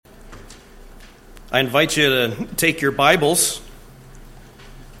I invite you to take your Bibles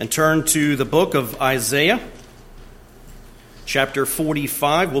and turn to the book of Isaiah, chapter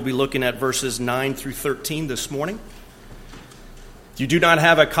 45. We'll be looking at verses 9 through 13 this morning. If you do not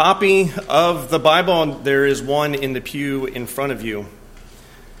have a copy of the Bible, there is one in the pew in front of you.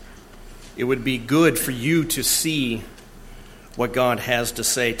 It would be good for you to see what God has to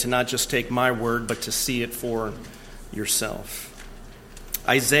say, to not just take my word, but to see it for yourself.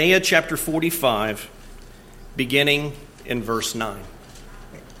 Isaiah chapter 45, beginning in verse 9.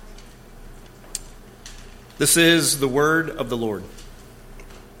 This is the word of the Lord.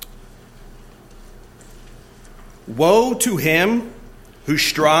 Woe to him who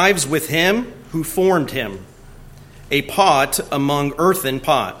strives with him who formed him, a pot among earthen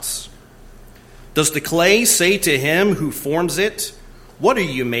pots. Does the clay say to him who forms it, "What are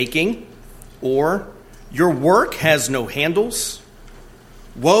you making?" Or, "Your work has no handles"?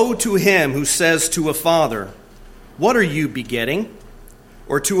 Woe to him who says to a father, "What are you begetting?"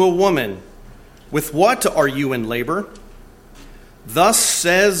 Or to a woman, "With what are you in labor?" Thus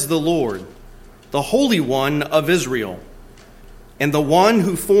says the Lord, the Holy One of Israel, and the one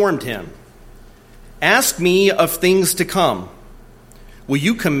who formed him. Ask me of things to come. Will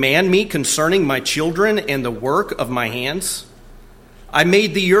you command me concerning my children and the work of my hands? I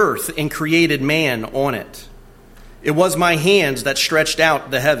made the earth and created man on it. It was my hands that stretched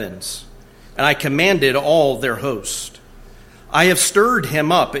out the heavens, and I commanded all their host. I have stirred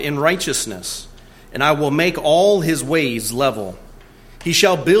him up in righteousness, and I will make all his ways level. He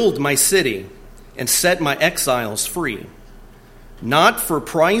shall build my city and set my exiles free. Not for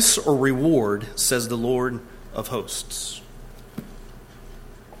price or reward, says the Lord of hosts.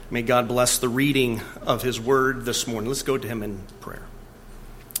 May God bless the reading of his word this morning. Let's go to him in prayer.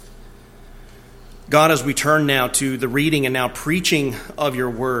 God, as we turn now to the reading and now preaching of your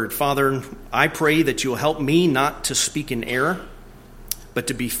word, Father, I pray that you'll help me not to speak in error, but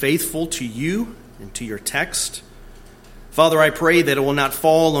to be faithful to you and to your text. Father, I pray that it will not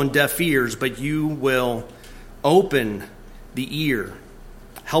fall on deaf ears, but you will open the ear.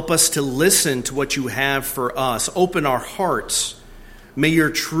 Help us to listen to what you have for us. Open our hearts. May your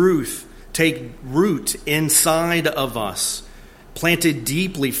truth take root inside of us, planted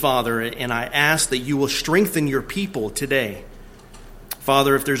deeply, Father, and I ask that you will strengthen your people today.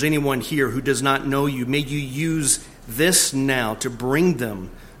 Father, if there's anyone here who does not know you, may you use this now to bring them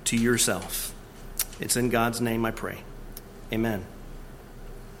to yourself. It's in God's name I pray. Amen.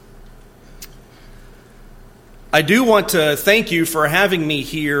 I do want to thank you for having me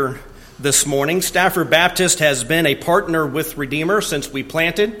here this morning. Stafford Baptist has been a partner with Redeemer since we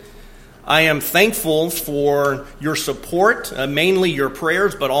planted. I am thankful for your support, mainly your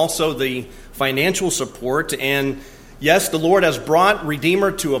prayers, but also the financial support. And yes, the Lord has brought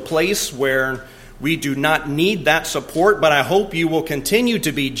Redeemer to a place where we do not need that support, but I hope you will continue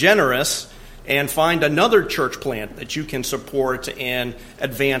to be generous and find another church plant that you can support and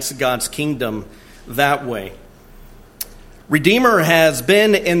advance God's kingdom that way. Redeemer has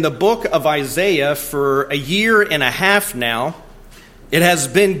been in the book of Isaiah for a year and a half now. It has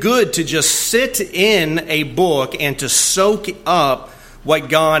been good to just sit in a book and to soak up what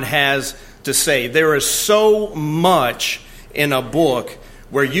God has to say. There is so much in a book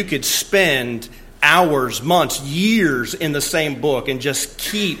where you could spend hours, months, years in the same book and just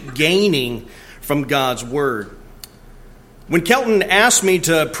keep gaining from God's word. When Kelton asked me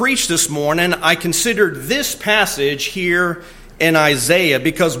to preach this morning, I considered this passage here in Isaiah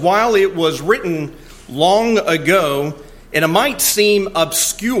because while it was written long ago, and it might seem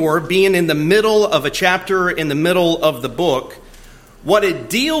obscure being in the middle of a chapter, in the middle of the book, what it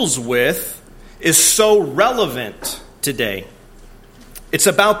deals with is so relevant today. It's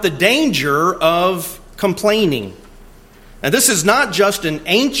about the danger of complaining. And this is not just an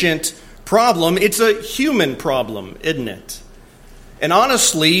ancient problem, it's a human problem, isn't it? And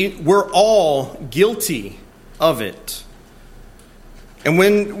honestly, we're all guilty of it. And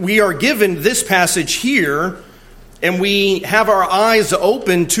when we are given this passage here, and we have our eyes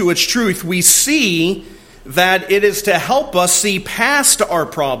open to its truth, we see that it is to help us see past our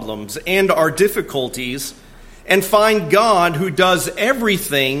problems and our difficulties and find God who does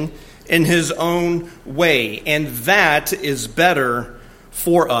everything in his own way. And that is better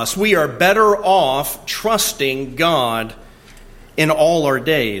for us. We are better off trusting God in all our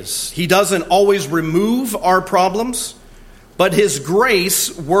days. He doesn't always remove our problems, but his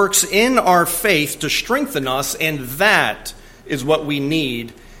grace works in our faith to strengthen us, and that is what we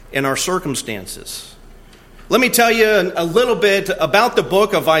need in our circumstances. Let me tell you a little bit about the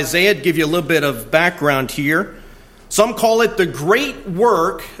book of Isaiah, give you a little bit of background here. Some call it the great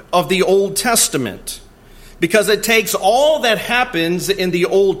work of the Old Testament, because it takes all that happens in the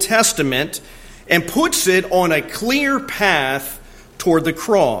Old Testament and puts it on a clear path toward the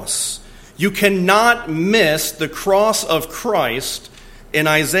cross. You cannot miss the cross of Christ in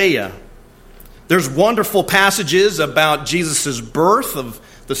Isaiah. There's wonderful passages about Jesus' birth, of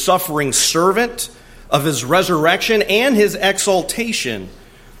the suffering servant, of his resurrection, and his exaltation.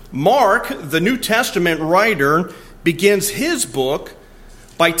 Mark, the New Testament writer, begins his book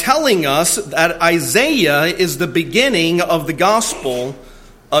by telling us that Isaiah is the beginning of the gospel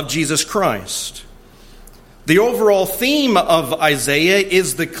of Jesus Christ. The overall theme of Isaiah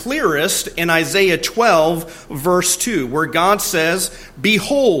is the clearest in Isaiah 12, verse 2, where God says,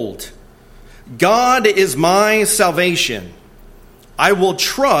 "Behold, God is my salvation. I will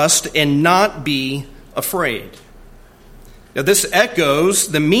trust and not be afraid." Now, this echoes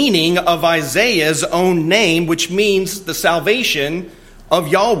the meaning of Isaiah's own name, which means the salvation of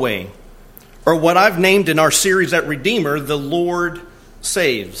Yahweh, or what I've named in our series at Redeemer, the Lord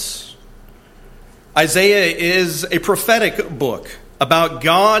saves. Isaiah is a prophetic book about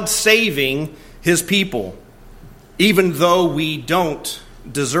God saving his people, even though we don't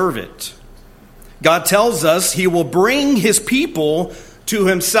deserve it. God tells us he will bring his people to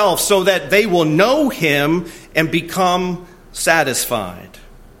himself so that they will know him and become satisfied.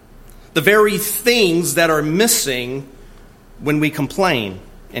 The very things that are missing when we complain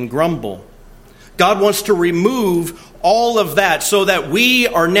and grumble. God wants to remove all of that so that we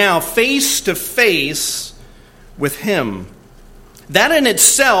are now face to face with him. That in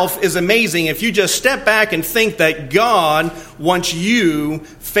itself is amazing if you just step back and think that God wants you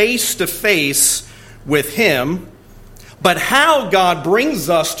face to face with him. But how God brings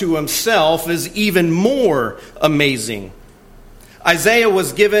us to himself is even more amazing. Isaiah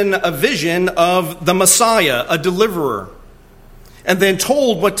was given a vision of the Messiah, a deliverer, and then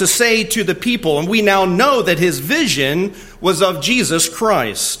told what to say to the people. And we now know that his vision was of Jesus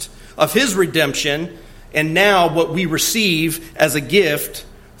Christ, of his redemption, and now what we receive as a gift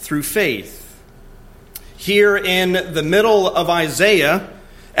through faith. Here in the middle of Isaiah,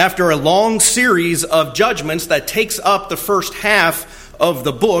 after a long series of judgments that takes up the first half of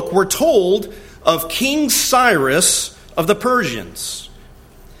the book, we're told of King Cyrus of the Persians.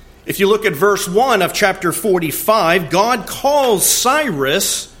 If you look at verse 1 of chapter 45, God calls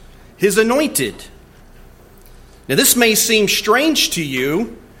Cyrus his anointed. Now, this may seem strange to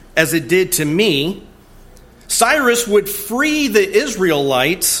you, as it did to me. Cyrus would free the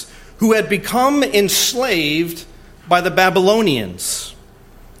Israelites who had become enslaved by the Babylonians.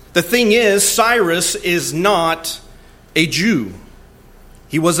 The thing is, Cyrus is not a Jew.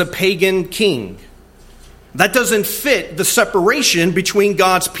 He was a pagan king. That doesn't fit the separation between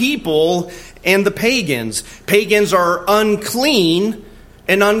God's people and the pagans. Pagans are unclean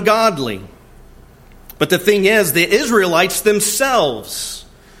and ungodly. But the thing is, the Israelites themselves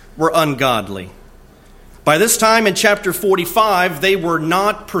were ungodly. By this time in chapter 45, they were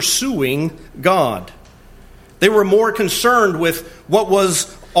not pursuing God. They were more concerned with what was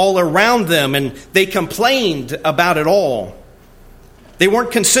all around them, and they complained about it all. They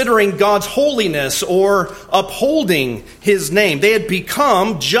weren't considering God's holiness or upholding his name. They had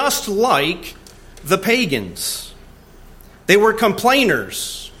become just like the pagans. They were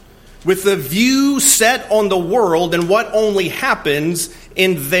complainers with the view set on the world and what only happens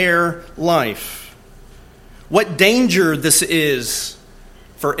in their life. What danger this is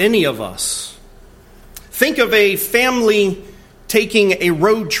for any of us. Think of a family taking a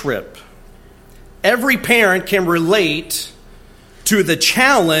road trip. Every parent can relate to the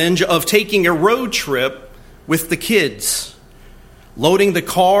challenge of taking a road trip with the kids. Loading the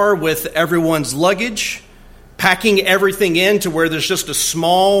car with everyone's luggage, packing everything in to where there's just a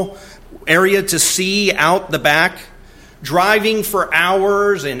small area to see out the back, driving for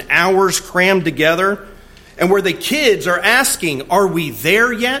hours and hours crammed together, and where the kids are asking, "Are we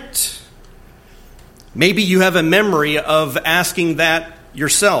there yet?" Maybe you have a memory of asking that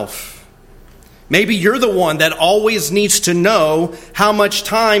yourself. Maybe you're the one that always needs to know how much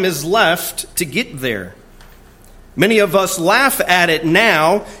time is left to get there. Many of us laugh at it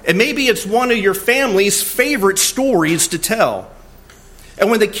now, and maybe it's one of your family's favorite stories to tell. And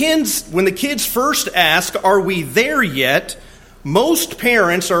when the kids first ask, "Are we there yet?" most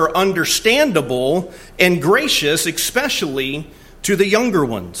parents are understandable and gracious, especially to the younger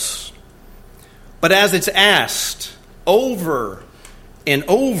ones. But as it's asked over and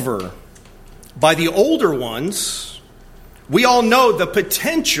over by the older ones, we all know the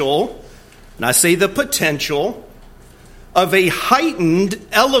potential, and I say the potential, of a heightened,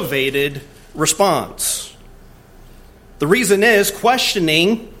 elevated response. The reason is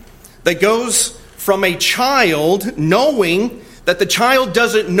questioning that goes from a child knowing that the child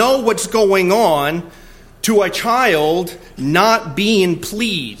doesn't know what's going on to a child not being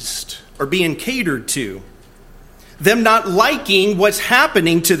pleased or being catered to. Them not liking what's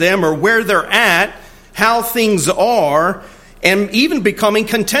happening to them or where they're at, how things are, and even becoming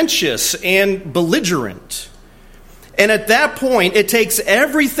contentious and belligerent. And at that point, it takes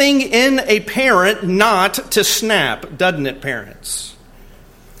everything in a parent not to snap, doesn't it, parents?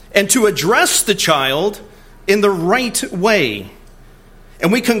 And to address the child in the right way.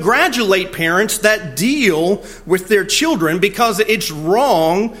 And we congratulate parents that deal with their children because it's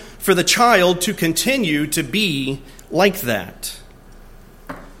wrong for the child to continue to be like that.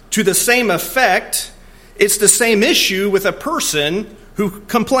 To the same effect, it's the same issue with a person who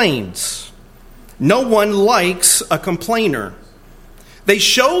complains. No one likes a complainer. They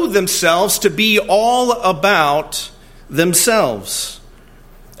show themselves to be all about themselves.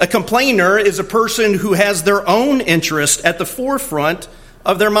 A complainer is a person who has their own interest at the forefront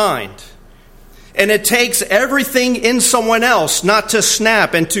of their mind. And it takes everything in someone else not to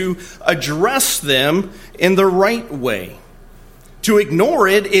snap and to address them in the right way. To ignore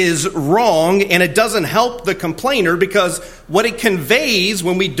it is wrong, and it doesn't help the complainer, because what it conveys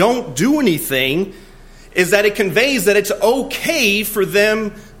when we don't do anything is that it conveys that it's okay for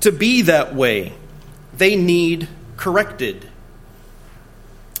them to be that way. They need corrected.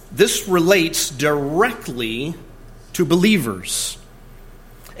 This relates directly to believers.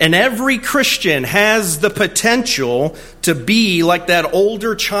 And every Christian has the potential to be like that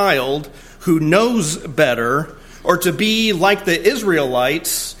older child who knows better, or to be like the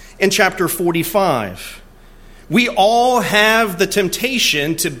Israelites in chapter 45. We all have the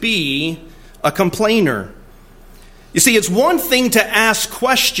temptation to be a complainer. You see, it's one thing to ask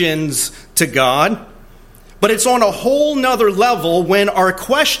questions to God, but it's on a whole nother level when our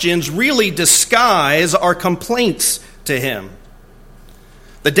questions really disguise our complaints to Him.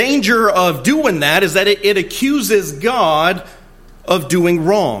 The danger of doing that is that it accuses God of doing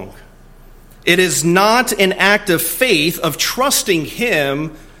wrong. It is not an act of faith, of trusting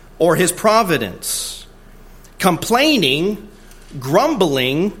Him or His providence. Complaining,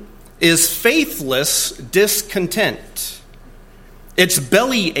 grumbling, is faithless discontent. It's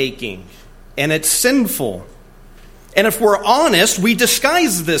belly aching, and it's sinful. And if we're honest, we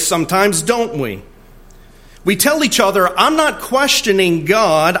disguise this sometimes, don't we? We tell each other, I'm not questioning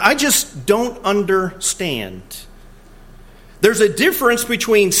God, I just don't understand. There's a difference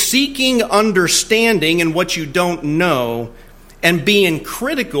between seeking understanding in what you don't know and being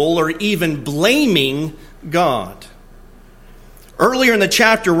critical or even blaming God. Earlier in the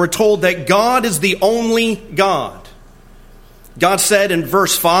chapter, we're told that God is the only God. God said in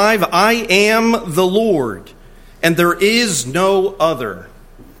verse 5, I am the Lord, and there is no other.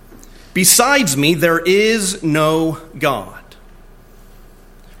 Besides me, there is no God.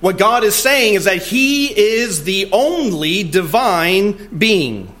 What God is saying is that He is the only divine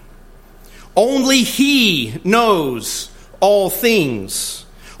being. Only He knows all things.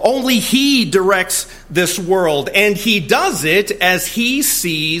 Only He directs this world, and He does it as He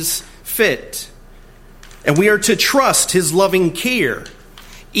sees fit. And we are to trust His loving care,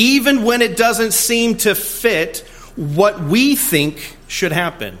 even when it doesn't seem to fit what we think should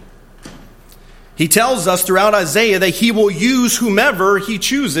happen. He tells us throughout Isaiah that He will use whomever He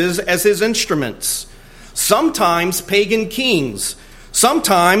chooses as His instruments. Sometimes pagan kings,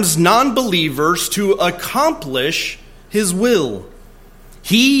 sometimes non-believers, to accomplish His will.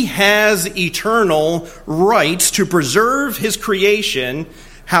 He has eternal rights to preserve His creation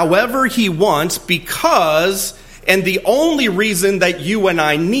however He wants, because, and the only reason that you and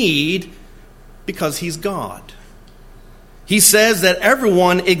I need, because He's God. He says that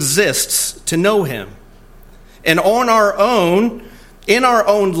everyone exists to know Him. And on our own, in our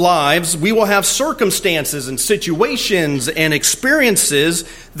own lives, we will have circumstances and situations and experiences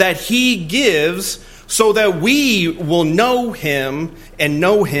that He gives so that we will know Him and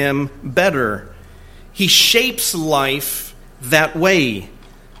know Him better. He shapes life that way.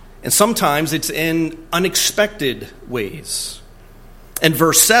 And sometimes it's in unexpected ways. In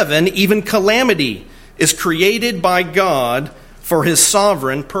verse 7, even calamity is created by God for His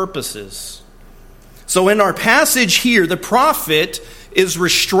sovereign purposes. So in our passage here, the prophet is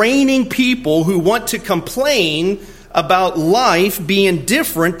restraining people who want to complain about life being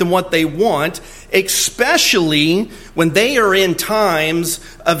different than what they want, especially when they are in times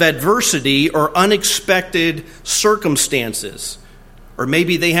of adversity or unexpected circumstances. Or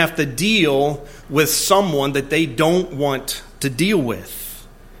maybe they have to deal with someone that they don't want to deal with.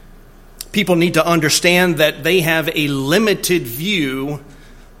 People need to understand that they have a limited view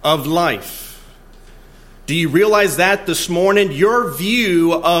of life. Do you realize that this morning? Your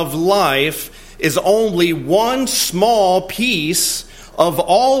view of life is only one small piece of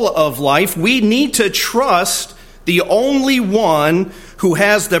all of life. We need to trust the only one who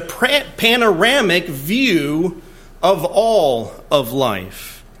has the panoramic view of all of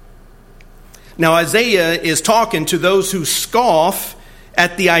life. Now, Isaiah is talking to those who scoff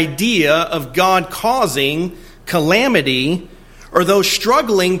at the idea of God causing calamity, or those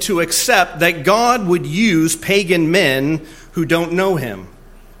struggling to accept that God would use pagan men who don't know him,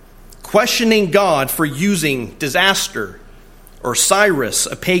 questioning God for using disaster or Cyrus,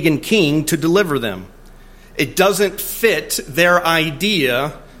 a pagan king, to deliver them. It doesn't fit their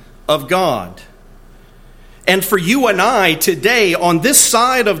idea of God. And for you and I today, on this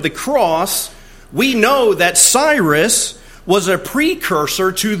side of the cross, we know that Cyrus was a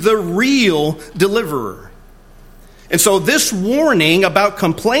precursor to the real deliverer. And so this warning about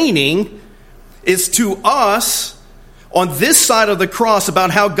complaining is to us on this side of the cross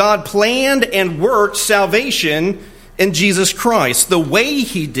about how God planned and worked salvation in Jesus Christ, the way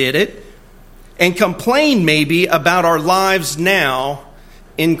he did it, and complain maybe about our lives now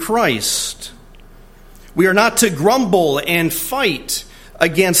in Christ. We are not to grumble and fight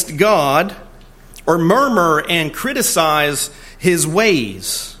against God or murmur and criticize his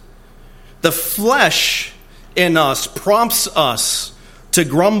ways. The flesh in us prompts us to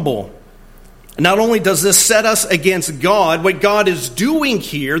grumble. Not only does this set us against God, what God is doing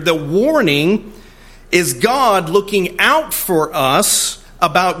here, the warning, is God looking out for us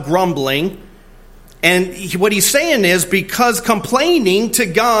about grumbling. And what he's saying is, because complaining to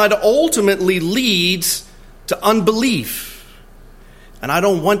God ultimately leads to unbelief. And I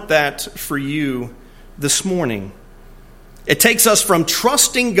don't want that for you this morning. It takes us from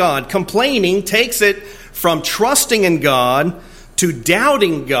trusting God. Complaining takes it from trusting in God to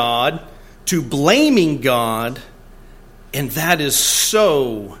doubting God to blaming God. And that is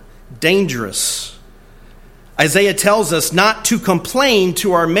so dangerous. Isaiah tells us not to complain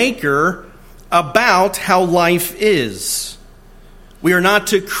to our Maker about how life is. We are not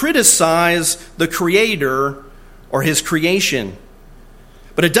to criticize the Creator or his creation.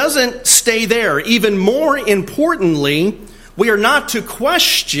 But it doesn't stay there. Even more importantly, we are not to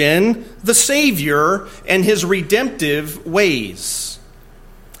question the Savior and his redemptive ways.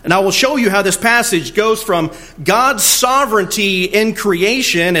 And I will show you how this passage goes from God's sovereignty in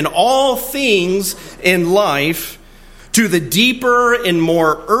creation and all things in life to the deeper and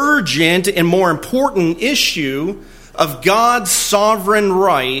more urgent and more important issue of God's sovereign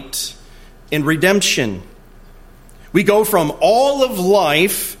right in redemption. We go from all of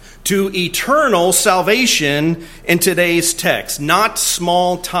life to eternal salvation in today's text. Not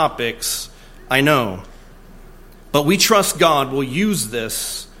small topics, I know. But we trust God will use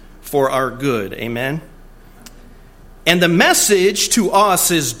this for our good. Amen? And the message to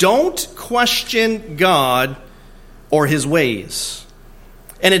us is, don't question God or his ways.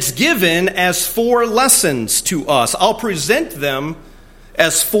 And it's given as 4 lessons to us. I'll present them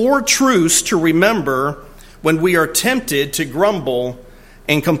as 4 truths to remember when we are tempted to grumble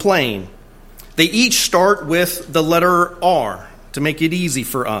and complain. They each start with the letter R to make it easy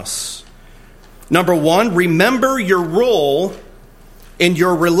for us. Number 1, remember your role in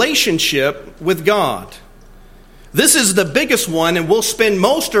your relationship with God. This is the biggest one, and we'll spend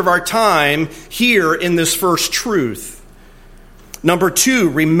most of our time here in this first truth. Number 2,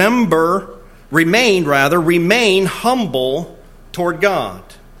 remain humble toward God.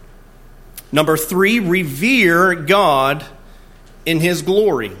 Number 3, revere God in his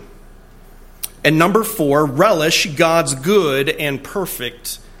glory. And number 4, relish God's good and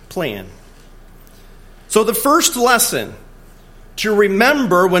perfect plan. So the first lesson to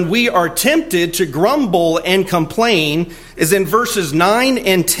remember when we are tempted to grumble and complain is in verses 9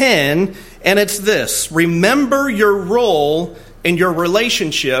 and 10, and it's this: remember your role in your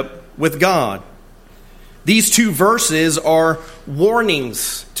relationship with God. These 2 verses are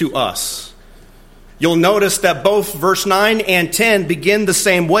warnings to us. You'll notice that both verse 9 and 10 begin the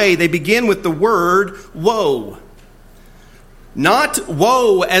same way. They begin with the word woe. Not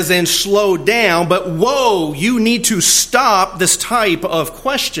woe as in slow down, but woe, you need to stop this type of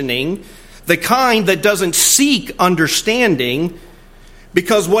questioning, the kind that doesn't seek understanding,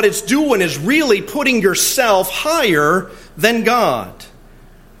 because what it's doing is really putting yourself higher than God.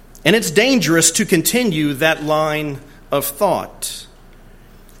 And it's dangerous to continue that line of thought.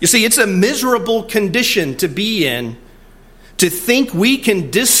 You see, it's a miserable condition to be in, to think we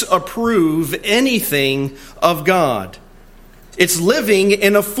can disapprove anything of God. It's living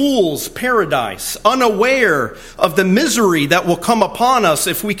in a fool's paradise, unaware of the misery that will come upon us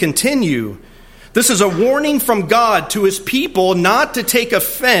if we continue. This is a warning from God to his people not to take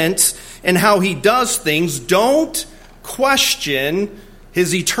offense in how he does things. Don't question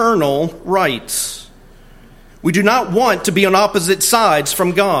his eternal rights. We do not want to be on opposite sides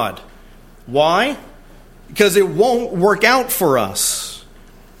from God. Why? Because it won't work out for us.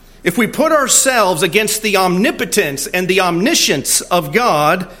 If we put ourselves against the omnipotence and the omniscience of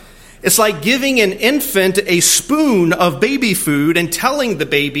God, it's like giving an infant a spoon of baby food and telling the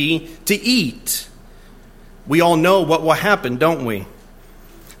baby to eat. We all know what will happen, don't we?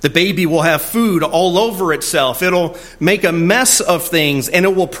 The baby will have food all over itself. It'll make a mess of things, and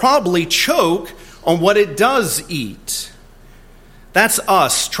it will probably choke on what it does eat. That's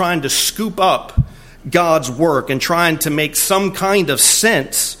us trying to scoop up God's work and trying to make some kind of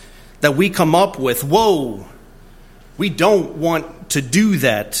sense that we come up with. Whoa, we don't want to do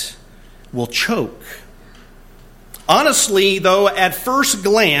that. We'll choke. Honestly, though, at first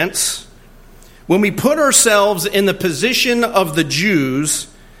glance, when we put ourselves in the position of the Jews,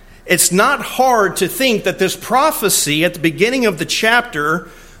 it's not hard to think that this prophecy at the beginning of the chapter,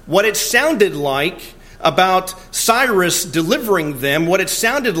 what it sounded like about Cyrus delivering them, what it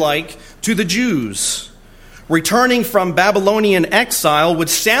sounded like to the Jews. Returning from Babylonian exile would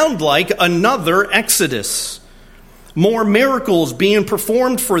sound like another Exodus. More miracles being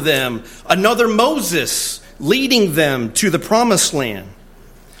performed for them. Another Moses leading them to the promised land.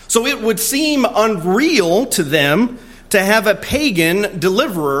 So it would seem unreal to them to have a pagan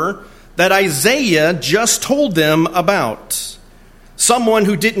deliverer that Isaiah just told them about. Someone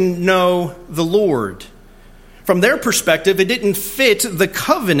who didn't know the Lord. From their perspective, it didn't fit the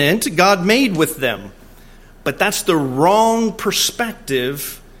covenant God made with them. But that's the wrong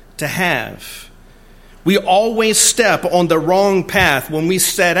perspective to have. We always step on the wrong path when we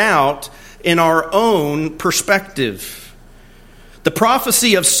set out in our own perspective. The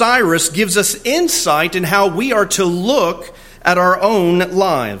prophecy of Cyrus gives us insight in how we are to look at our own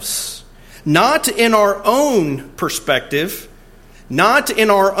lives. Not in our own perspective, not in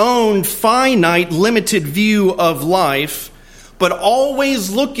our own finite, limited view of life, but always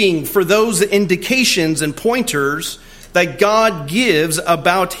looking for those indications and pointers that God gives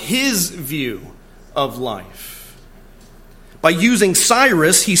about his view of life. By using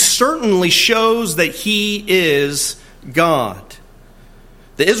Cyrus, he certainly shows that he is God.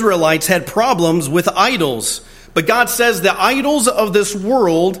 The Israelites had problems with idols, but God says the idols of this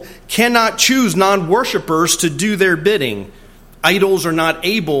world cannot choose non-worshipers to do their bidding. Idols are not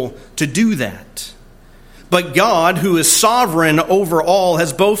able to do that. But God, who is sovereign over all,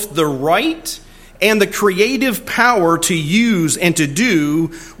 has both the right and the creative power to use and to do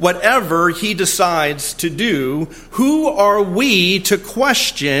whatever he decides to do. Who are we to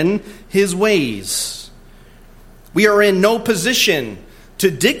question his ways? We are in no position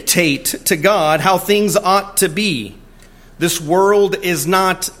to dictate to God how things ought to be. This world is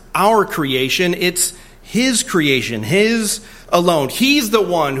not our creation, it's his creation, his alone. He's the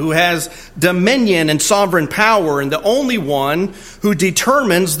one who has dominion and sovereign power, and the only one who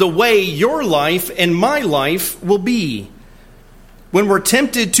determines the way your life and my life will be. When we're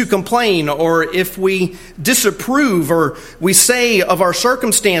tempted to complain, or if we disapprove, or we say of our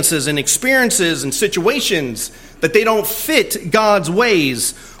circumstances and experiences and situations that they don't fit God's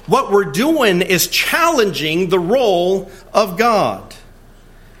ways, what we're doing is challenging the role of God.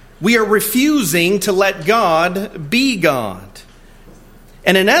 We are refusing to let God be God.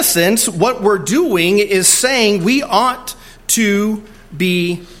 And in essence, what we're doing is saying we ought to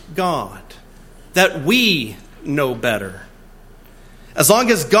be God, that we know better. As long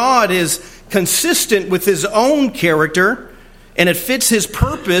as God is consistent with his own character and it fits his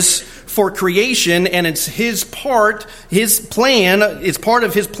purpose for creation and it's his plan, it's part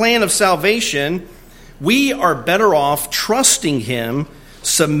of his plan of salvation, we are better off trusting him,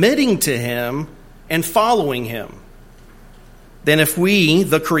 submitting to him, and following him than if we,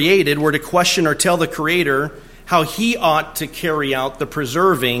 the created, were to question or tell the Creator how he ought to carry out the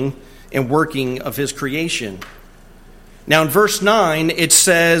preserving and working of his creation. Now in verse 9, it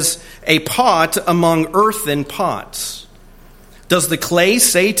says, a pot among earthen pots. Does the clay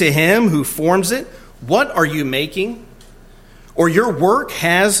say to him who forms it, what are you making? Or your work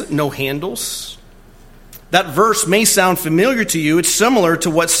has no handles? That verse may sound familiar to you. It's similar to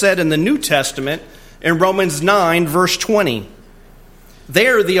what's said in the New Testament in Romans 9, verse 20.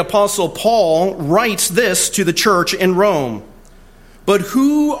 There, the Apostle Paul writes this to the church in Rome. But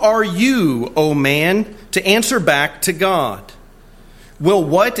who are you, O man, to answer back to God? Will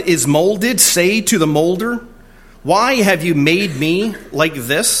what is molded say to the molder, Why have you made me like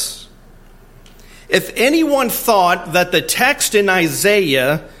this? If anyone thought that the text in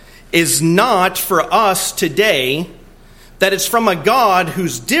Isaiah is not for us today, that it's from a God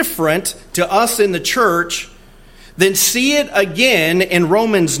who's different to us in the church, then see it again in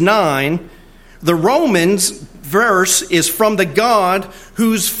Romans 9. The Romans verse is from the God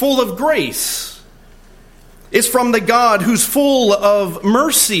who's full of grace. It's from the God who's full of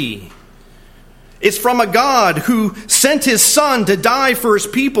mercy. It's from a God who sent his Son to die for his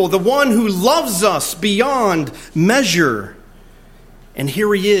people, the one who loves us beyond measure. And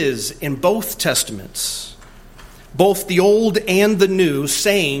here he is in both Testaments, both the Old and the New,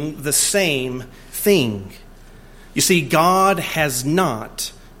 saying the same thing. You see, God has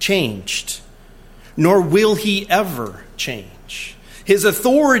not changed, nor will he ever change. His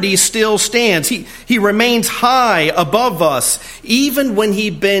authority still stands. He remains high above us, even when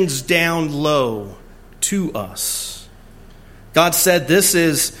he bends down low to us. God said this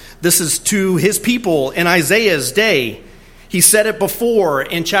is to his people in Isaiah's day. He said it before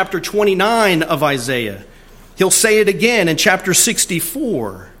in chapter 29 of Isaiah. He'll say it again in chapter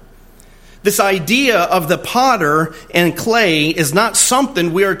 64. This idea of the potter and clay is not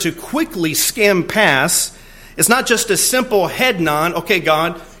something we are to quickly skim past. It's not just a simple head nod. Okay,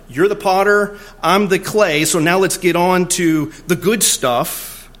 God, you're the potter, I'm the clay, so now let's get on to the good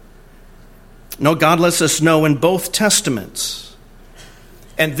stuff. No, God lets us know in both Testaments,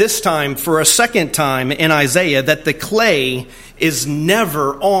 and this time for a second time in Isaiah, that the clay is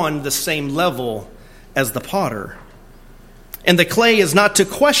never on the same level as the potter. And the clay is not to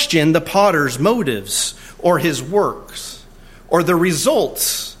question the potter's motives or his works or the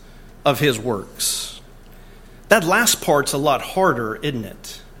results of his works. That last part's a lot harder, isn't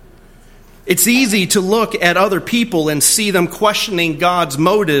it? It's easy to look at other people and see them questioning God's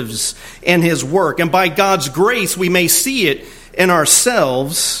motives and his work. And by God's grace, we may see it in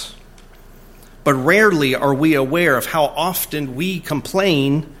ourselves, but rarely are we aware of how often we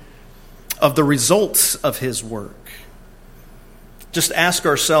complain of the results of his work. Just ask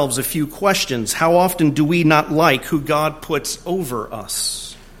ourselves a few questions. How often do we not like who God puts over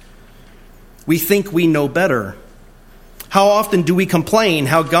us? We think we know better. How often do we complain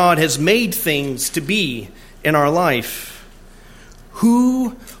how God has made things to be in our life?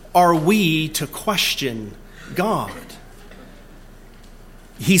 Who are we to question God?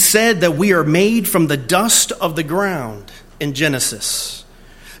 He said that we are made from the dust of the ground in Genesis.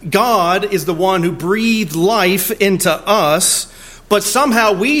 God is the one who breathed life into us, but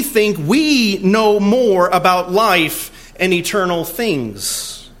somehow we think we know more about life and eternal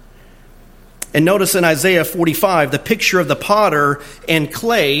things. And notice in Isaiah 45, the picture of the potter and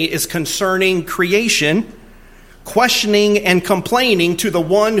clay is concerning creation, questioning and complaining to the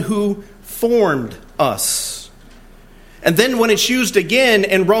one who formed us. And then when it's used again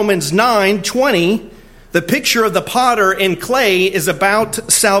in Romans 9:20, the picture of the potter and clay is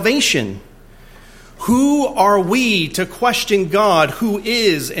about salvation. Who are we to question God who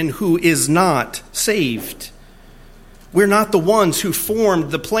is and who is not saved? We're not the ones who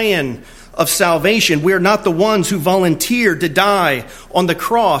formed the plan of salvation. We're not the ones who volunteered to die on the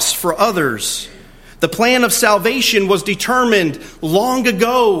cross for others. The plan of salvation was determined long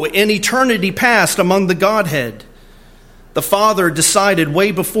ago in eternity past among the Godhead. The Father decided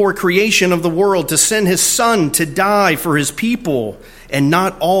way before creation of the world to send his Son to die for his people, and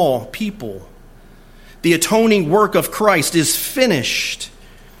not all people. The atoning work of Christ is finished,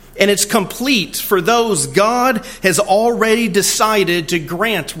 and it's complete for those God has already decided to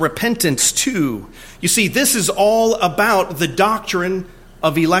grant repentance to. You see, this is all about the doctrine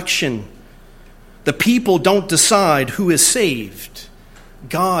of election. The people don't decide who is saved.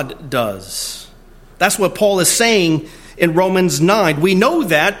 God does. That's what Paul is saying in Romans 9. We know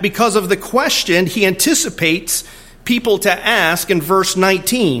that because of the question he anticipates people to ask in verse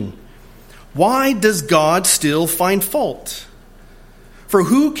 19. Why does God still find fault? For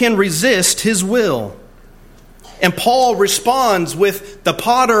who can resist his will? And Paul responds with the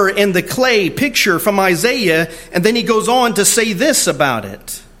potter and the clay picture from Isaiah, and then he goes on to say this about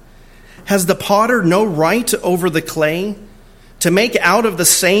it. Has the potter no right over the clay to make out of the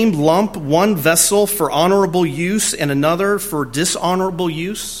same lump one vessel for honorable use and another for dishonorable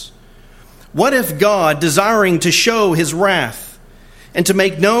use? What if God, desiring to show his wrath and to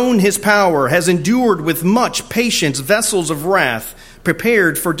make known his power, has endured with much patience vessels of wrath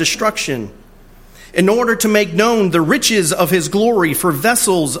prepared for destruction, in order to make known the riches of his glory for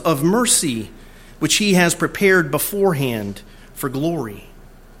vessels of mercy, which he has prepared beforehand for glory?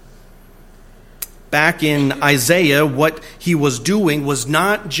 Back in Isaiah, what he was doing was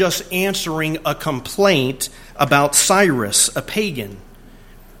not just answering a complaint about Cyrus, a pagan.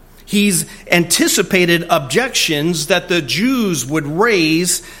 He's anticipated objections that the Jews would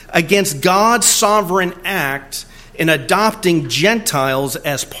raise against God's sovereign act in adopting Gentiles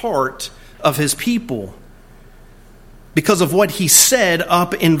as part of his people, because of what he said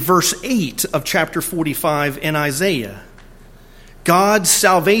up in verse 8 of chapter 45 in Isaiah. God's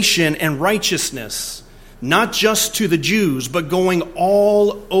salvation and righteousness, not just to the Jews, but going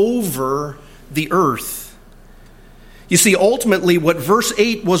all over the earth. You see, ultimately what verse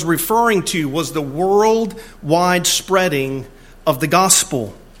 8 was referring to was the worldwide spreading of the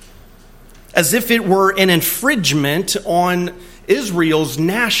gospel, as if it were an infringement on Israel's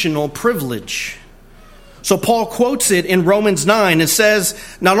national privilege. So Paul quotes it in Romans 9 and says,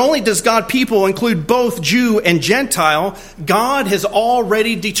 not only does God's people include both Jew and Gentile, God has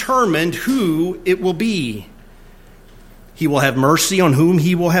already determined who it will be. He will have mercy on whom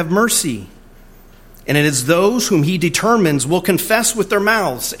he will have mercy. And it is those whom he determines will confess with their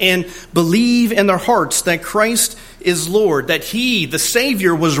mouths and believe in their hearts that Christ is Lord, that he, the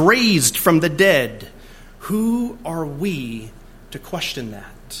Savior, was raised from the dead. Who are we to question that?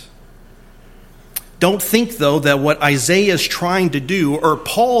 Don't think, though, that what Isaiah is trying to do, or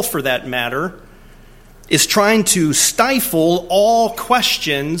Paul for that matter, is trying to stifle all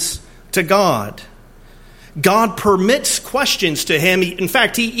questions to God. God permits questions to him. In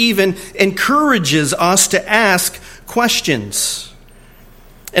fact, he even encourages us to ask questions.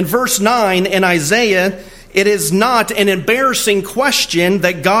 In verse 9 in Isaiah, it is not an embarrassing question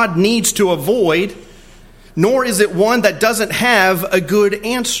that God needs to avoid, nor is it one that doesn't have a good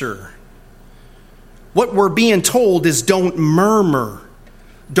answer. What we're being told is don't murmur.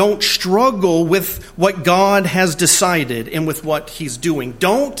 Don't struggle with what God has decided and with what he's doing.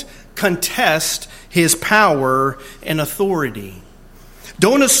 Don't contest his power and authority.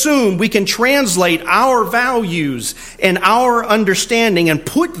 Don't assume we can translate our values and our understanding and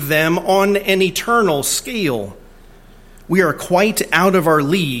put them on an eternal scale. We are quite out of our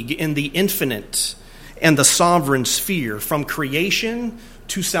league in the infinite and the sovereign sphere, from creation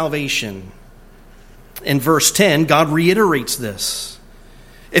to salvation. In verse 10, God reiterates this.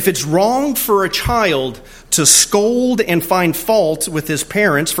 If it's wrong for a child to scold and find fault with his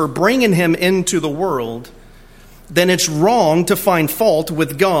parents for bringing him into the world, then it's wrong to find fault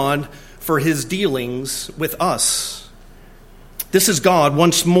with God for his dealings with us. This is God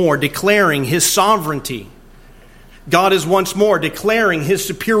once more declaring his sovereignty. God is once more declaring his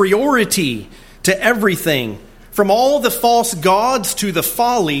superiority to everything, from all the false gods to the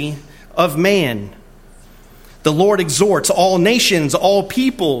folly of man. The Lord exhorts all nations, all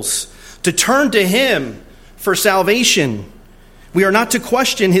peoples, to turn to him for salvation. We are not to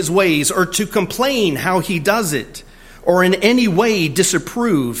question his ways or to complain how he does it or in any way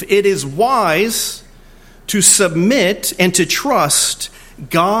disapprove. It is wise to submit and to trust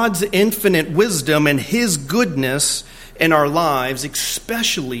God's infinite wisdom and his goodness in our lives,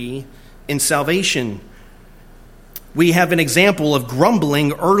 especially in salvation. We have an example of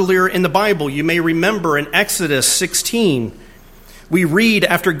grumbling earlier in the Bible. You may remember in Exodus 16, we read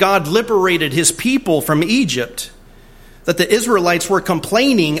after God liberated his people from Egypt that the Israelites were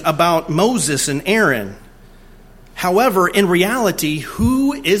complaining about Moses and Aaron. However, in reality,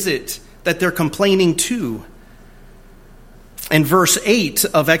 who is it that they're complaining to? In verse 8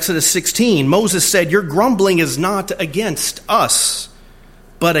 of Exodus 16, Moses said, "Your grumbling is not against us,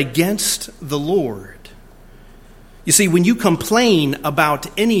 but against the Lord." You see, when you complain about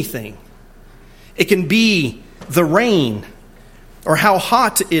anything, it can be the rain or how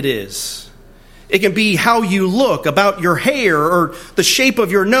hot it is. It can be how you look, about your hair or the shape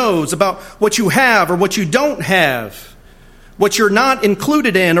of your nose, about what you have or what you don't have, what you're not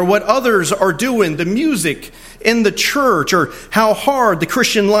included in or what others are doing, the music in the church, or how hard the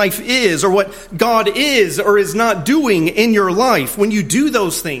Christian life is, or what God is or is not doing in your life. When you do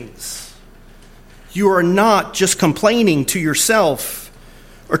those things, you are not just complaining to yourself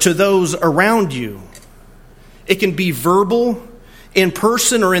or to those around you. It can be verbal, in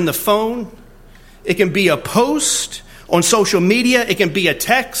person or in the phone. It can be a post on social media. It can be a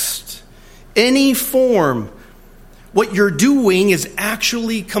text. Any form. What you're doing is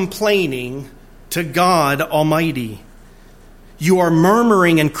actually complaining to God Almighty. You are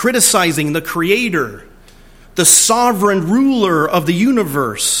murmuring and criticizing the Creator, the sovereign ruler of the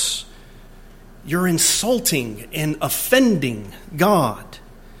universe. You're insulting and offending God.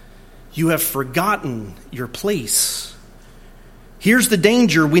 You have forgotten your place. Here's the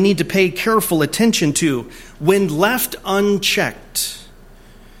danger we need to pay careful attention to. When left unchecked,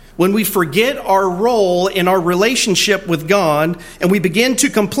 When we forget our role in our relationship with God and we begin to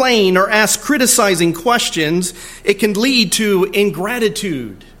complain or ask criticizing questions, it can lead to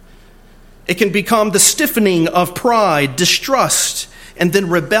ingratitude. It can become the stiffening of pride, distrust, and then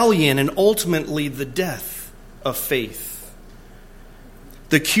rebellion, and ultimately the death of faith.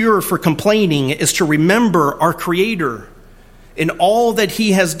 The cure for complaining is to remember our Creator in all that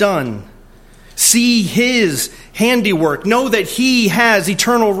He has done. See His handiwork. Know that He has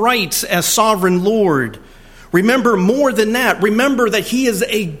eternal rights as sovereign Lord. Remember more than that. Remember that He is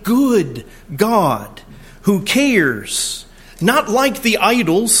a good God who cares. Not like the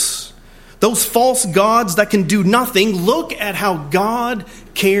idols, those false gods that can do nothing. Look at how God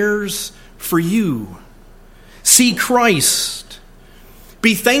cares for you. See Christ.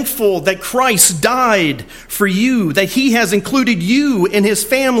 Be thankful that Christ died for you, that He has included you in His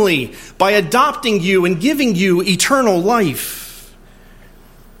family by adopting you and giving you eternal life.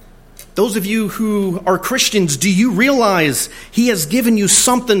 Those of you who are Christians, do you realize He has given you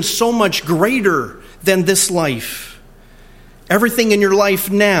something so much greater than this life? Everything in your life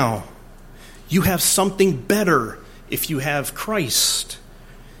now, you have something better if you have Christ.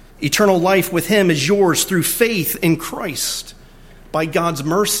 Eternal life with Him is yours through faith in Christ, by God's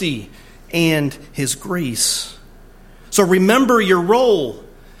mercy and His grace. So remember your role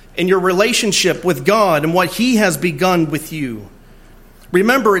in your relationship with God and what He has begun with you.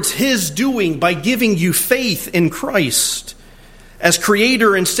 Remember, it's His doing by giving you faith in Christ. As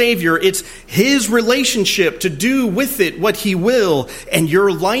Creator and Savior, it's His relationship to do with it what He will, and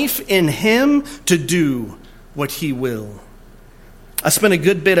your life in Him to do what He will. I spent a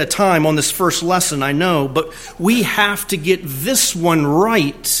good bit of time on this first lesson, I know, but we have to get this one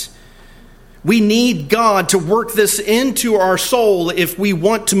right. We need God to work this into our soul if we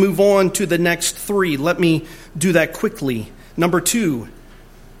want to move on to the next three. Let me do that quickly. Number 2,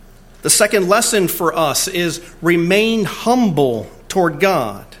 the second lesson for us is remain humble toward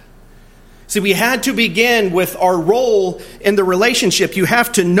God. See, we had to begin with our role in the relationship. You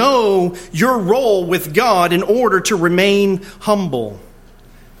have to know your role with God in order to remain humble.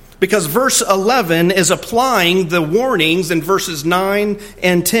 Because verse 11 is applying the warnings in verses 9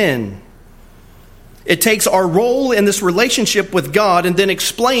 and 10. It takes our role in this relationship with God and then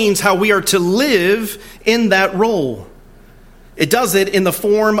explains how we are to live in that role. It does it in the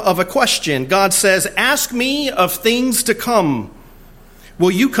form of a question. God says, "Ask me of things to come. Will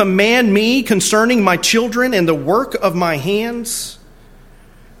you command me concerning my children and the work of my hands?"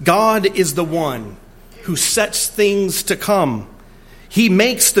 God is the one who sets things to come. He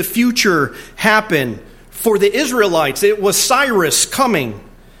makes the future happen. For the Israelites, it was Cyrus coming.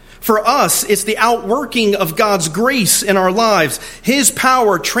 For us, it's the outworking of God's grace in our lives, His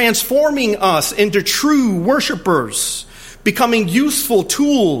power transforming us into true worshipers, becoming useful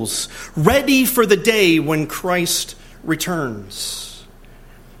tools, ready for the day when Christ returns.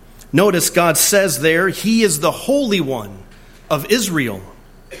 Notice God says there, He is the Holy One of Israel.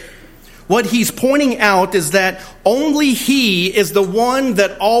 What He's pointing out is that only He is the one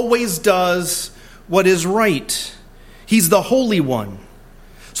that always does what is right. He's the Holy One.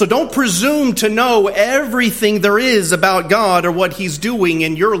 So don't presume to know everything there is about God or what He's doing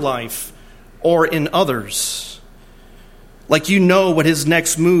in your life or in others. Like you know what His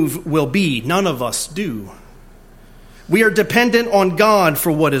next move will be. None of us do. We are dependent on God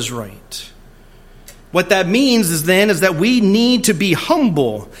for what is right. What that means is that we need to be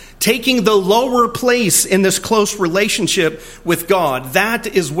humble, taking the lower place in this close relationship with God. That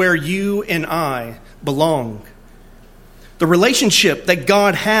is where you and I belong. The relationship that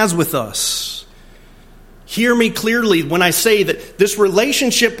God has with us. Hear me clearly when I say that this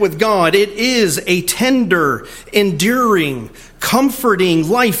relationship with God, it is a tender, enduring, comforting,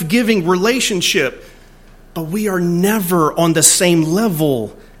 life-giving relationship. But we are never on the same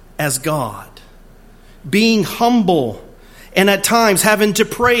level as God. Being humble and at times having to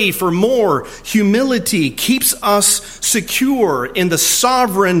pray for more humility keeps us secure in the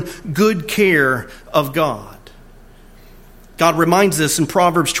sovereign good care of God. God reminds us in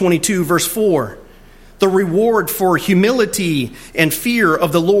Proverbs 22, verse 4, the reward for humility and fear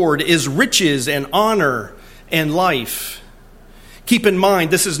of the Lord is riches and honor and life. Keep in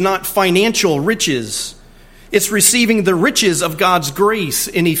mind, this is not financial riches. It's receiving the riches of God's grace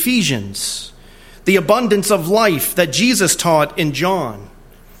in Ephesians, the abundance of life that Jesus taught in John,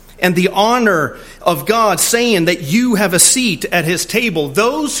 and the honor of God saying that you have a seat at His table.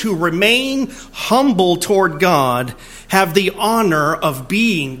 Those who remain humble toward God have the honor of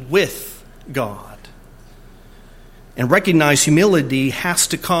being with God. And recognize humility has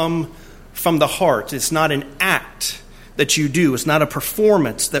to come from the heart. It's not an act that you do. It's not a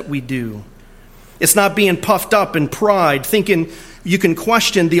performance that we do. It's not being puffed up in pride, thinking you can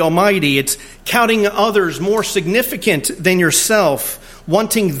question the Almighty. It's counting others more significant than yourself,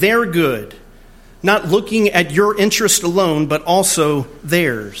 wanting their good, not looking at your interest alone, but also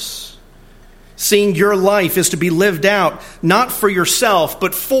theirs. Seeing your life is to be lived out, not for yourself,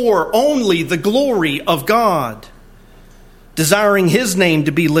 but for only the glory of God. Desiring His name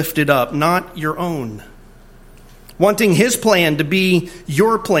to be lifted up, not your own. Wanting His plan to be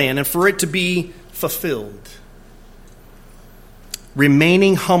your plan and for it to be fulfilled.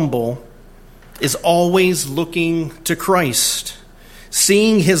 Remaining humble is always looking to Christ.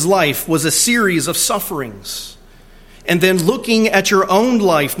 Seeing His life was a series of sufferings. And then looking at your own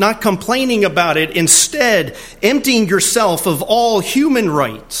life, not complaining about it, instead emptying yourself of all human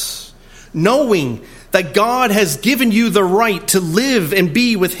rights, knowing that God has given you the right to live and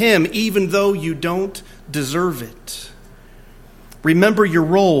be with Him even though you don't deserve it. Remember your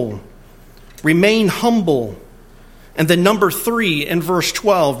role. Remain humble. And then number 3 in verse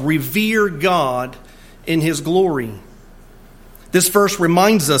 12, revere God in His glory. This verse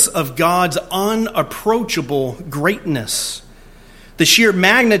reminds us of God's unapproachable greatness. The sheer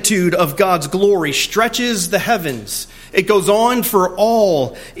magnitude of God's glory stretches the heavens. It goes on for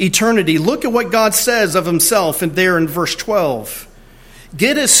all eternity. Look at what God says of Himself there in verse 12.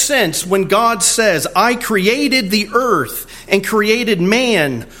 Get a sense when God says, I created the earth and created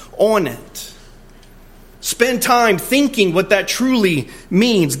man on it. Spend time thinking what that truly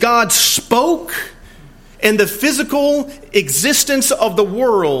means. God spoke, and the physical existence of the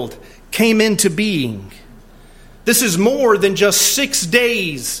world came into being. This is more than just 6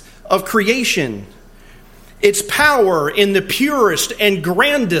 days of creation. It's power in the purest and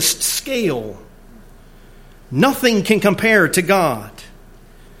grandest scale. Nothing can compare to God.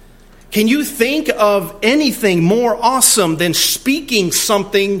 Can you think of anything more awesome than speaking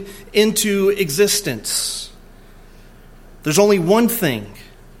something into existence? There's only one thing.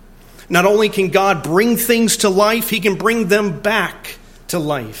 Not only can God bring things to life, He can bring them back to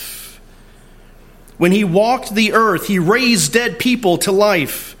life. When He walked the earth, He raised dead people to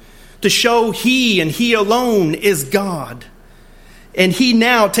life to show He and He alone is God. And He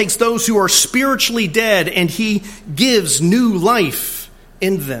now takes those who are spiritually dead and He gives new life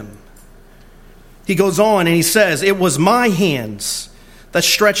in them. He goes on and He says, it was my hands that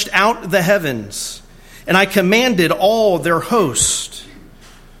stretched out the heavens, and I commanded all their host.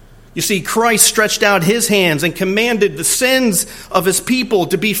 You see, Christ stretched out His hands and commanded the sins of His people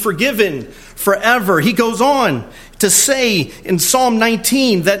to be forgiven forever. He goes on to say in Psalm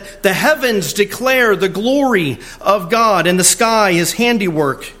 19 that the heavens declare the glory of God and the sky His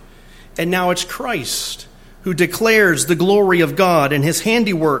handiwork. And now it's Christ who declares the glory of God and His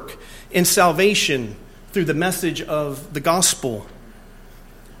handiwork in salvation through the message of the gospel.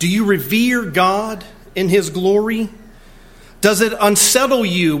 Do you revere God in His glory? Does it unsettle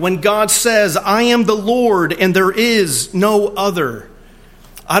you when God says, I am the Lord and there is no other?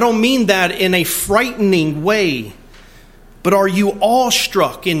 I don't mean that in a frightening way, but are you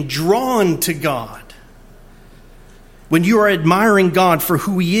awestruck and drawn to God? When you are admiring God for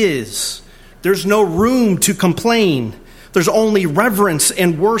who He is, there's no room to complain. There's only reverence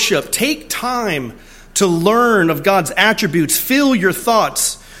and worship. Take time to learn of God's attributes. Fill your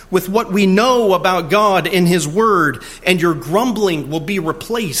thoughts with what we know about God in His Word, and your grumbling will be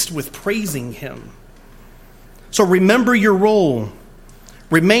replaced with praising Him. So remember your role.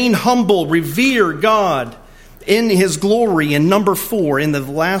 Remain humble. Revere God in His glory. And number 4, in the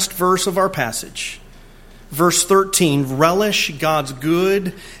last verse of our passage, verse 13, relish God's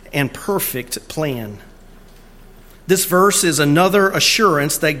good and perfect plan. This verse is another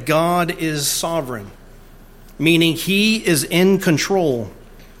assurance that God is sovereign, meaning He is in control.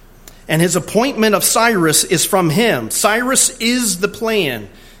 And His appointment of Cyrus is from Him. Cyrus is the plan,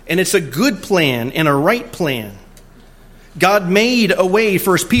 and it's a good plan and a right plan. God made a way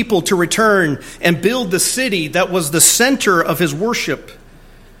for His people to return and build the city that was the center of His worship.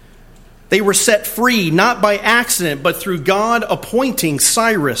 They were set free, not by accident, but through God appointing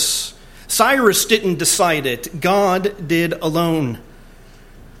Cyrus. Cyrus didn't decide it. God did alone.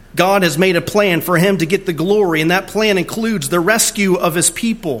 God has made a plan for Him to get the glory, and that plan includes the rescue of His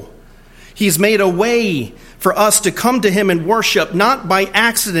people. He's made a way for us to come to Him and worship, not by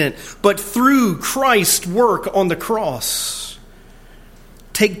accident, but through Christ's work on the cross.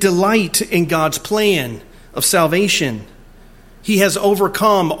 Take delight in God's plan of salvation. He has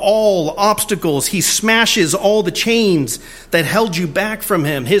overcome all obstacles. He smashes all the chains that held you back from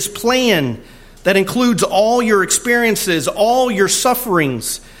Him. His plan that includes all your experiences, all your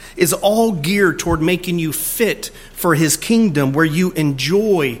sufferings, is all geared toward making you fit for his kingdom where you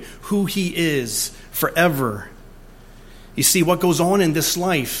enjoy who he is forever. You see, what goes on in this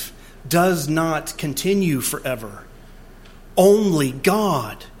life does not continue forever. Only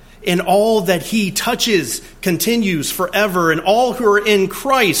God and all that he touches continues forever, and all who are in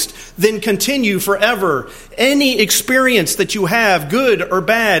Christ then continue forever. Any experience that you have, good or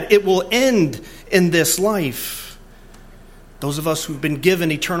bad, it will end in this life. Those of us who've been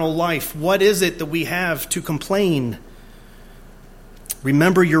given eternal life, what is it that we have to complain?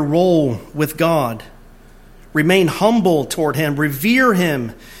 Remember your role with God. Remain humble toward him. Revere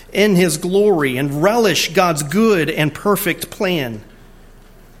him in his glory and relish God's good and perfect plan.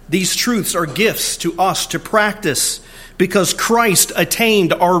 These truths are gifts to us to practice because Christ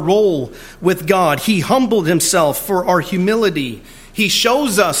attained our role with God. He humbled himself for our humility. He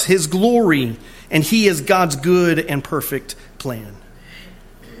shows us his glory, and he is God's good and perfect plan.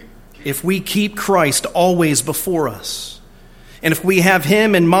 If we keep Christ always before us, and if we have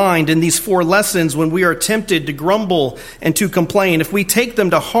him in mind in these 4 lessons when we are tempted to grumble and to complain, if we take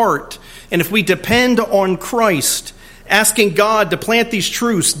them to heart, and if we depend on Christ, asking God to plant these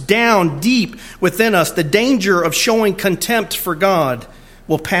truths down deep within us, the danger of showing contempt for God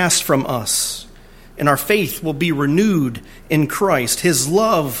will pass from us, and our faith will be renewed in Christ. His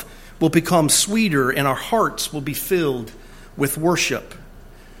love will become sweeter, and our hearts will be filled with worship.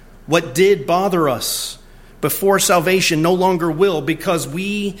 What did bother us before salvation no longer will, because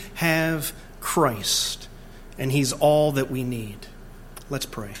we have Christ, and he's all that we need. Let's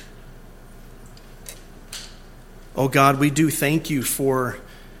pray. Oh God, we do thank you for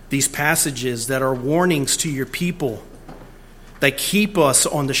these passages that are warnings to your people, that keep us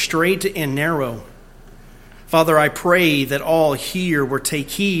on the straight and narrow. Father, I pray that all here will take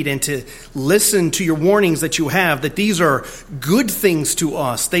heed and to listen to your warnings that you have, that these are good things to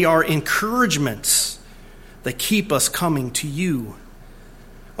us. They are encouragements that keep us coming to you.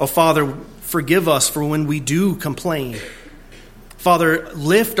 Oh Father, forgive us for when we do complain. Father,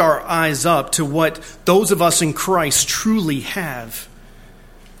 lift our eyes up to what those of us in Christ truly have.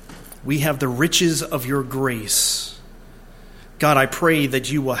 We have the riches of your grace. God, I pray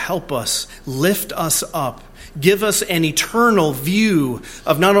that you will help us, lift us up, give us an eternal view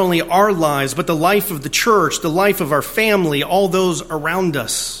of not only our lives, but the life of the church, the life of our family, all those around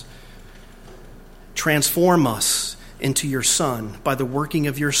us. Transform us into your Son by the working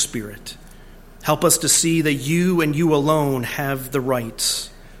of your Spirit. Help us to see that you and you alone have the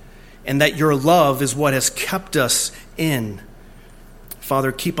rights, and that your love is what has kept us in.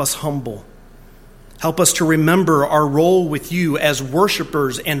 Father, keep us humble. Help us to remember our role with you as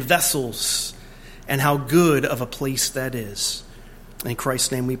worshipers and vessels, and how good of a place that is. In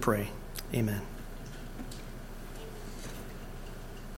Christ's name we pray. Amen.